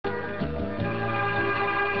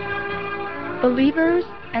Believers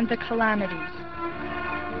and the calamities.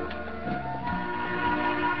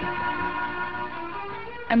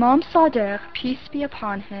 Imam Sadiq, peace be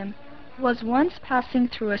upon him, was once passing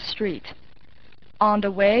through a street. On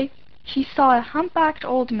the way, he saw a humpbacked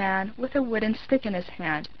old man with a wooden stick in his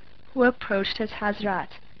hand, who approached his Hazrat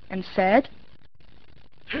and said,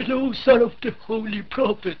 "Hello, son of the Holy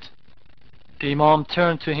Prophet." The Imam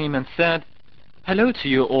turned to him and said, "Hello to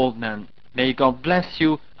you, old man. May God bless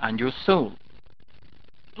you and your soul."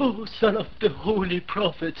 "Oh, son of the Holy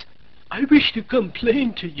Prophet, I wish to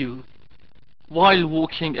complain to you." While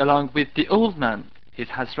walking along with the old man, his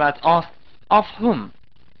Hazrat asked, "Of whom?"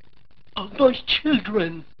 "Of my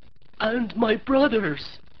children and my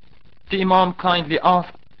brothers." The Imam kindly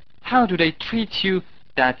asked, "How do they treat you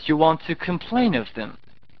that you want to complain of them?"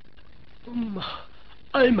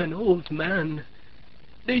 "I'm an old man.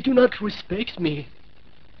 They do not respect me.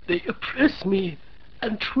 They oppress me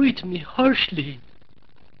and treat me harshly."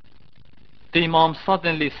 The Imam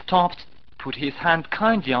suddenly stopped, put his hand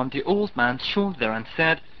kindly on the old man's shoulder and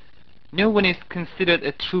said, "No one is considered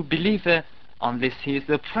a true believer unless he is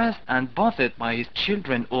oppressed and bothered by his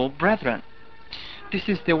children or brethren. This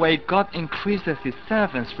is the way God increases his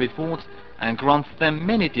servants' rewards and grants them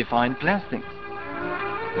many divine blessings."